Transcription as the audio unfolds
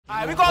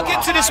Alright, we're gonna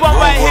get to this one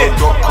right here.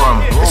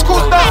 It's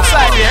called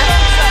Darkside, yeah?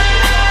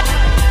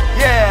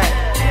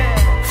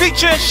 Yeah.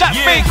 Featuring Shaq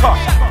Baker.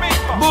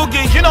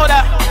 Boogie, you know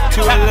that?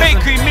 That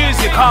bakery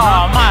music,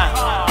 oh man.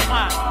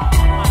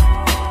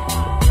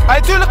 I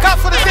do look out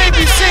for the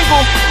debut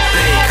single.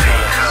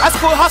 That's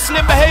called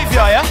Hustling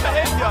Behavior, yeah?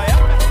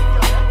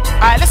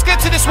 Alright, let's get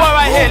to this one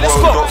right here, let's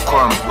go.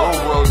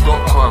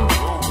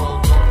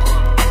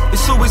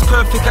 It's always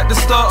perfect at the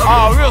start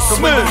of it. Real but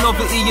smooth. when the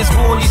novelty is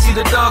worn, you see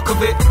the dark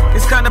of it.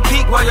 It's kinda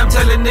peak why I'm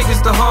telling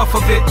niggas the half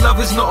of it. Love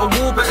is not a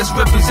war, but it's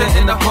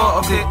representing a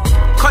part of it.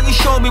 Can't you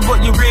show me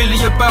what you're really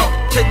about?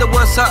 Take the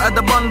worst out of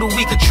the bundle,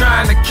 we could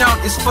try and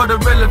account. It's for the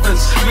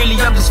relevance, really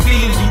I'm just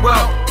feeling you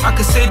out. I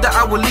could say that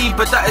I will leave,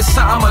 but that is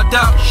something I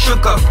doubt.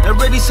 Sugar,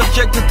 already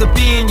subjected to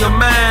being your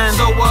man.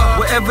 So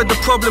whatever the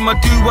problem, I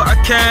do what I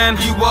can.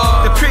 You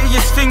are the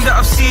prettiest thing that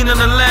I've seen in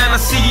the land. I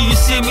see you, you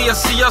see me, I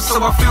see us,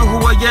 so I feel who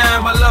I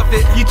am. I love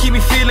it, you keep me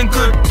feeling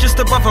good, just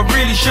above I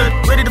really should.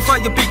 Ready to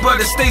fight your big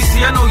brother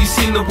Stacy, I know you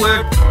seen the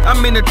word.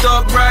 I'm in a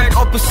dark ride,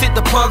 opposite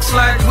the park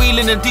slide,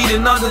 wheeling and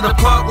dealing under the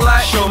park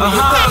light. Show me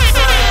your dark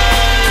side.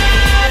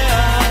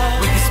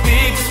 We can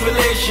speed this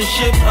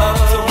relationship up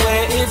to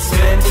where it's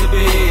meant to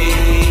be.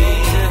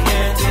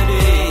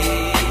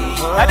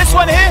 And this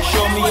one here,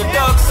 Show me your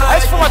dark side.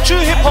 that's for my true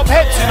hip hop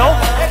heads, you know?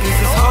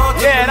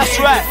 Yeah, that's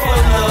right.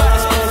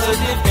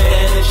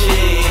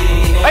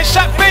 Hey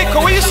Shaq Baker,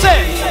 what you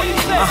say?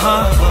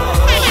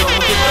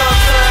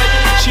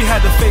 She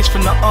had a face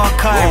from the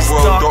archives,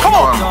 dark, come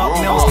on.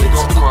 dark nails,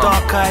 lips with the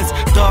dark eyes,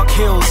 dark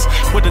heels,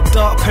 with a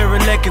dark pair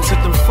of leggings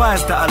with them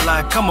thighs that I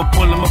like. I'ma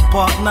pull them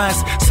apart nice.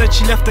 Said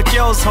she left the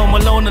girls home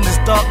alone on this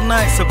dark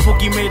night, so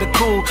Boogie made a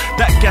call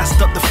that gassed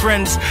up the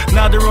friends.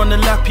 Now they're on the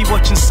lappy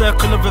watching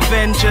Circle of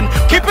Revenge and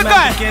keep it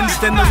going. Begins,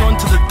 then they're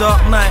on to the dark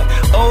night.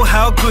 Oh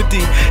how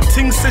goody.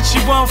 Ting said she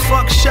won't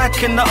fuck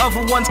Shaq and the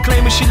other one's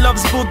claiming she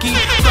loves Boogie.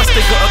 Plus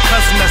they got a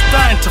cousin that's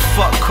dying to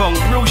fuck Kong.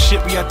 Real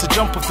shit, we had to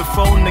jump off the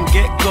phone and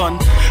get gone.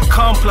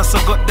 Calm, plus I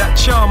got that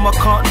charm I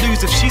can't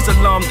lose. If she's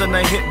alarmed then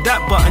I hit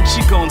that button,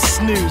 she gon'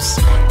 snooze.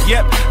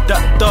 Yep,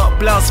 that dark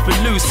blouse for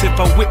loose. If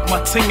I whip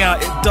my ting out,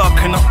 it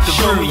darken up the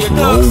room. Show me your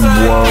dark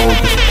side.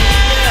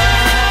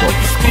 We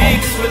can speed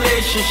this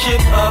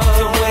relationship up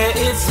to where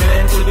it's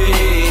meant to be.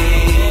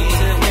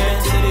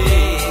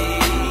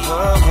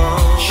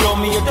 Show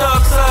me your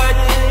dark side.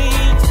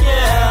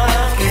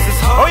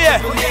 Oh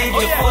yeah,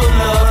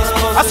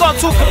 that's what I'm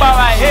talking about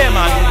right here,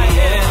 man.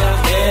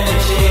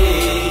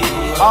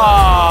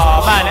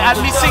 Oh man, it had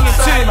me singing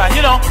too, man,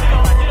 you know.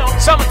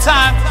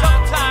 Summertime,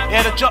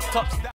 yeah, the drop tops.